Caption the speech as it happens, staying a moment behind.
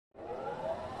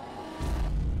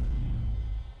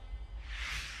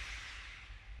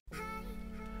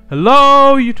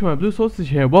Hello YouTube, my Blue Solstice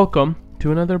here. Welcome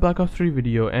to another Black Ops 3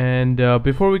 video. And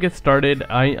before we get started,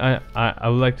 I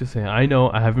would like to say I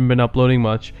know I haven't been uploading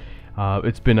much.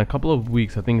 It's been a couple of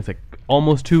weeks. I think it's like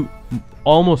almost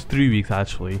 3 weeks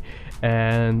actually.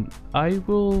 And I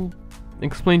will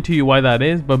explain to you why that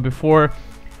is. But before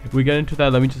we get into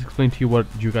that, let me just explain to you what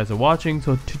you guys are watching.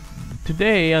 So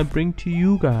today I bring to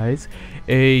you guys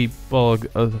a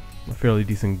fairly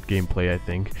decent gameplay. I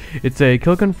think it's a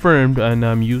kill confirmed, and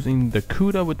I'm using the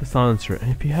Kuda with the silencer.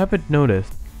 And if you haven't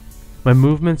noticed, my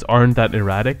movements aren't that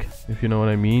erratic, if you know what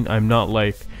I mean. I'm not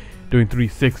like doing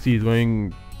 360s,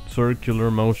 going circular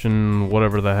motion,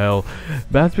 whatever the hell.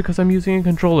 That's because I'm using a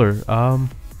controller.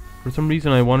 For some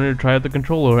reason I wanted to try out the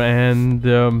controller,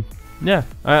 and yeah,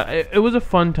 it was a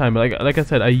fun time. Like I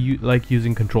said, I like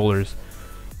using controllers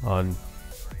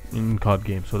in COD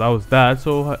games, so that was that.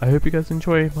 So I hope you guys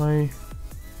enjoy my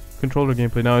controller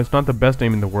gameplay. Now, it's not the best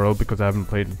aim in the world because I haven't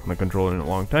played my controller in a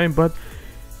long time, but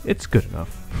it's good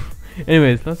enough.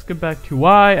 Anyways, let's get back to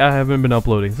why I haven't been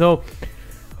uploading. So,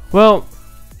 well,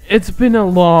 it's been a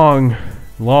long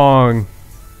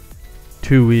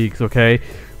 2 weeks, okay?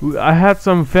 I had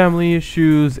some family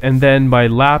issues, and then my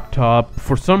laptop,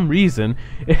 for some reason,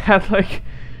 it had like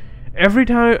every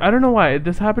time, I don't know why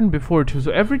this happened before too.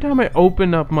 So every time I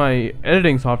open up my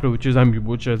editing software, which is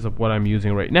what I'm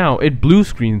using right now, it blue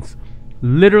screens,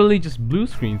 literally just blue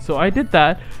screens. So I did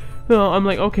that. So I'm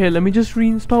like, okay, let me just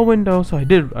reinstall Windows. So I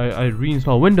did. I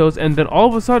reinstalled Windows, and then all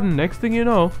of a sudden, next thing you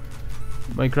know,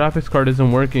 my graphics card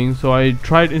isn't working. So I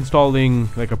tried installing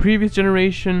like a previous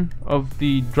generation of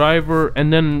the driver,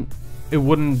 and then it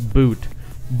wouldn't boot.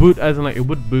 Boot as in like it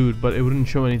would boot, but it wouldn't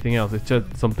show anything else. It's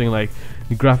just something like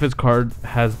the graphics card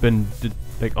has been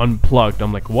like unplugged.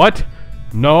 I'm like, what?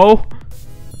 No,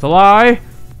 it's a lie.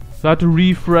 So I had to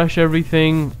refresh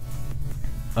everything.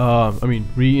 I mean,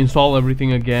 reinstall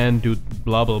everything again, do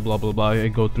blah blah blah blah blah,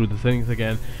 and go through the settings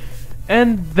again.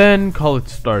 And then college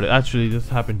started. Actually, this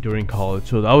happened during college,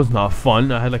 so that was not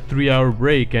fun. I had like 3-hour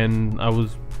break, and I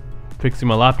was fixing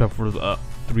my laptop for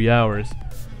 3 hours.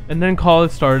 And then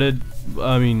college started.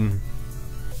 I mean,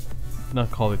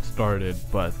 not college started,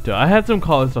 but I had some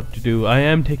college stuff to do. I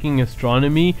am taking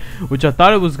astronomy, which I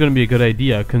thought it was going to be a good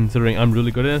idea, considering I'm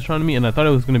really good at astronomy, and I thought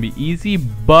it was going to be easy,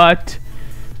 but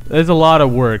there's a lot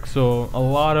of work. So a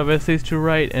lot of essays to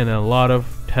write and a lot of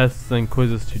tests and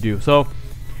quizzes to do. So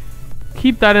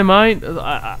keep that in mind.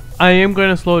 I am going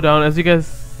to slow down, as you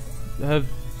guys have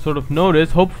sort of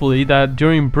noticed, hopefully, that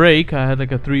during break, I had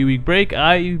like a 3-week break.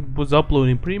 I was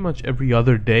uploading pretty much every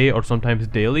other day, or sometimes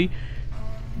daily,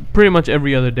 pretty much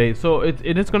every other day. So it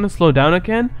is going to slow down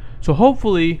again. So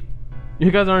hopefully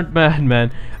you guys aren't mad,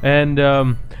 man. And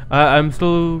I'm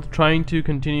still trying to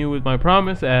continue with my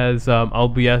promise, as I'll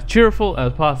be as cheerful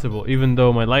as possible, even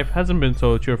though my life hasn't been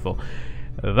so cheerful.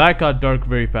 That got dark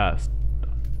very fast.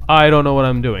 I don't know what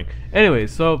I'm doing.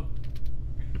 Anyways, so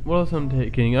what else I'm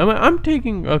taking? I'm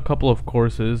taking a couple of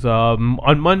courses.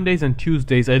 On Mondays and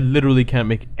Tuesdays, I literally can't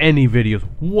make any videos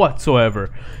whatsoever.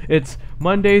 It's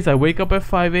Mondays, I wake up at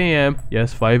 5 a.m.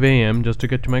 Yes, 5 a.m. just to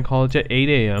get to my college at 8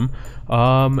 a.m.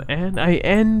 And I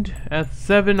end at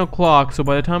 7 o'clock. So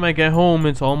by the time I get home,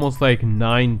 it's almost like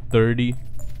 9:30.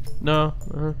 No.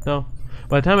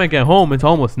 By the time I get home, it's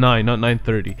almost 9, not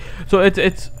 9:30. So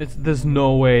it's there's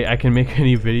no way I can make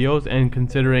any videos, and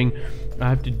considering I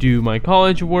have to do my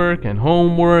college work and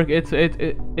homework, it's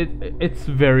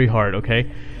very hard,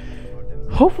 okay?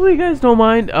 Hopefully you guys don't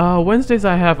mind. Wednesdays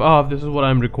I have off. This is what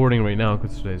I'm recording right now,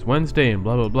 because today's Wednesday and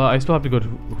blah blah blah. I still have to go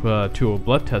to a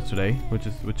blood test today,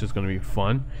 which is gonna be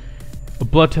fun.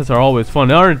 Blood tests are always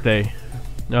fun, aren't they?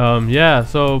 Yeah,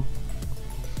 so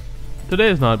today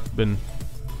has not been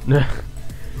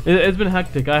it's been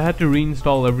hectic. I had to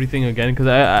reinstall everything again, because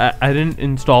I didn't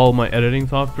install my editing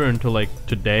software until like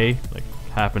today, like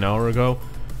half an hour ago.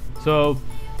 So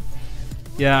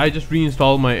yeah, I just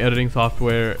reinstalled my editing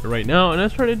software right now, and I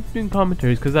started doing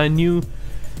commentaries because I knew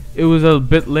it was a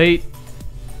bit late.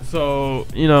 So,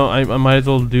 you know, I might as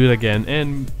well do it again.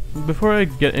 And before I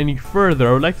get any further,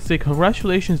 I would like to say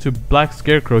congratulations to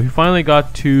BlackScareCrow. He finally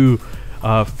got to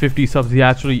 50 subs. He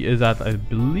actually is at, I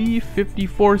believe,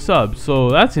 54 subs. So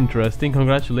that's interesting.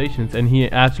 Congratulations. And he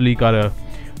actually got a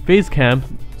face cam.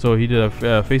 So he did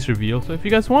a face reveal. So if you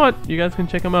guys want, you guys can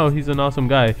check him out. He's an awesome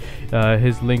guy.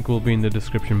 His link will be in the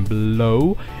description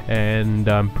below, and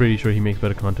I'm pretty sure he makes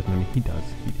better content than me. He does.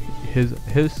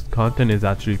 His content is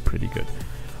actually pretty good.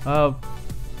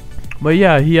 But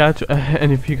yeah, he actually.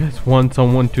 And if you guys want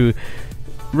someone to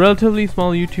relatively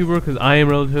small YouTuber, because I am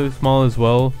relatively small as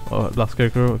well.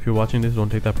 BlackScareCrow, if you're watching this, don't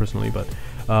take that personally, but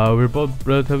we're both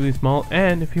relatively small.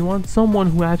 And if you want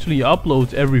someone who actually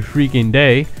uploads every freaking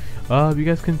day, you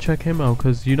guys can check him out,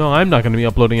 because you know I'm not going to be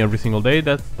uploading every single day.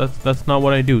 That's not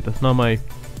what I do. That's not my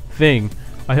thing.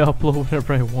 I upload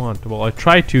whenever I want. Well, I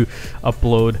try to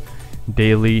upload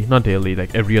daily, not daily,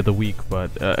 like every other week,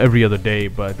 but every other day,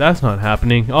 but that's not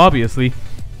happening, obviously.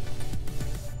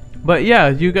 But yeah,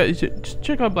 you guys should just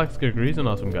check out BlackScareCrow. He's an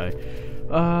awesome guy.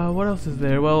 What else is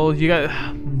there? Well, you guys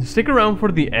stick around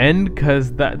for the end,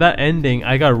 because that ending,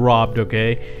 I got robbed.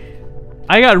 Okay,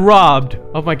 I got robbed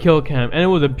of my kill cam, and it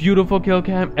was a beautiful kill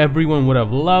cam. Everyone would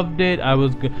have loved it. I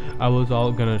was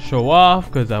all gonna show off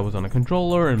because I was on a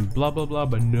controller and blah blah blah,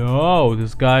 but no,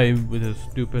 this guy with his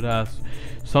stupid ass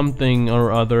something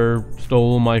or other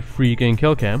stole my freaking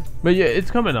kill cam. But yeah, it's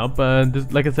coming up.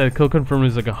 Like I said, kill confirm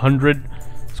is like 100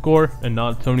 score and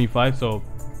not 75, so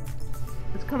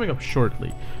it's coming up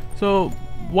shortly. So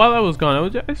while I was gone, I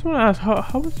just want to ask,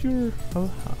 how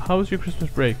was your Christmas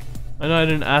break? I know I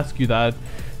didn't ask you that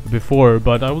before,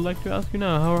 but I would like to ask you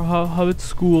now. How it's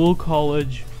school,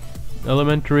 college,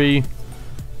 elementary,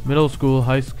 middle school,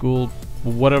 high school,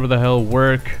 whatever the hell,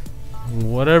 work,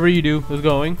 whatever you do is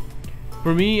going.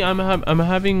 For me, I'm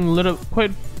having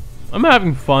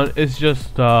fun. It's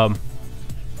just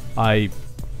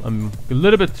I'm a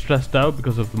little bit stressed out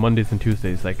because of the Mondays and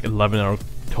Tuesdays, like 11-hour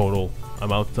total.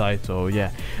 I'm outside, so yeah.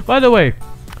 By the way,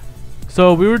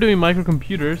 so we were doing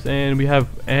microcomputers, and we have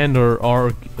and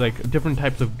or like different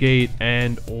types of gate,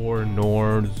 and or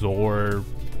nor zor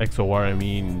XOR, I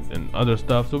mean, and other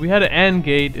stuff. So we had an AND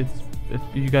gate. It's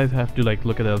you guys have to like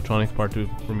look at the electronics part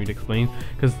for me to explain,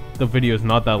 because the video is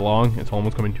not that long. It's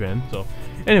almost coming to end. So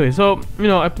anyway, so you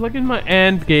know, I plug in my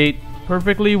AND gate,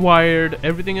 perfectly wired,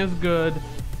 everything is good.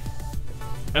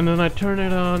 And then I turn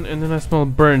it on, and then I smell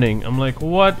burning. I'm like,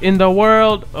 what in the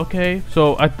world? Okay,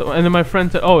 so and then my friend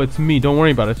said, oh, it's me, don't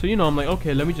worry about it. So you know, I'm like,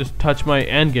 okay, let me just touch my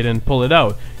AND gate and pull it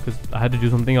out, because I had to do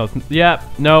something else. Yeah,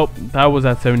 no, that was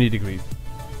at 70 degrees.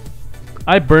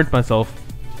 I burnt myself,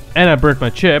 and I burnt my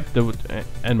chip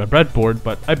and my breadboard,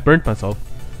 but I burnt myself.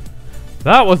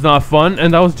 That was not fun,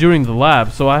 and that was during the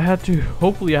lab. So I had to,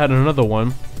 hopefully I had another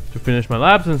one to finish my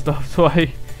labs and stuff. So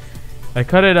I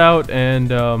cut it out, and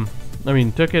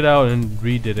took it out and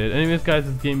redid it. Anyways, guys,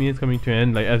 this game is coming to an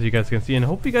end, like as you guys can see, and I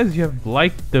hope you guys have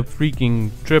liked the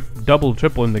freaking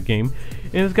triple in the game.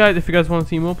 Anyways, guys, if you guys want to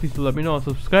see more, please do let me know. I'll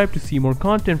subscribe to see more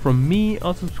content from me.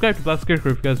 I'll subscribe to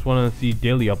BlackScareCrow if you guys want to see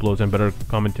daily uploads and better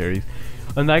commentaries.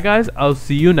 And that, guys, I'll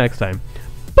see you next time.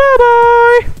 Bye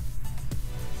bye.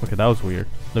 Okay, that was weird.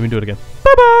 Let me do it again.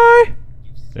 Bye bye.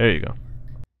 There you go.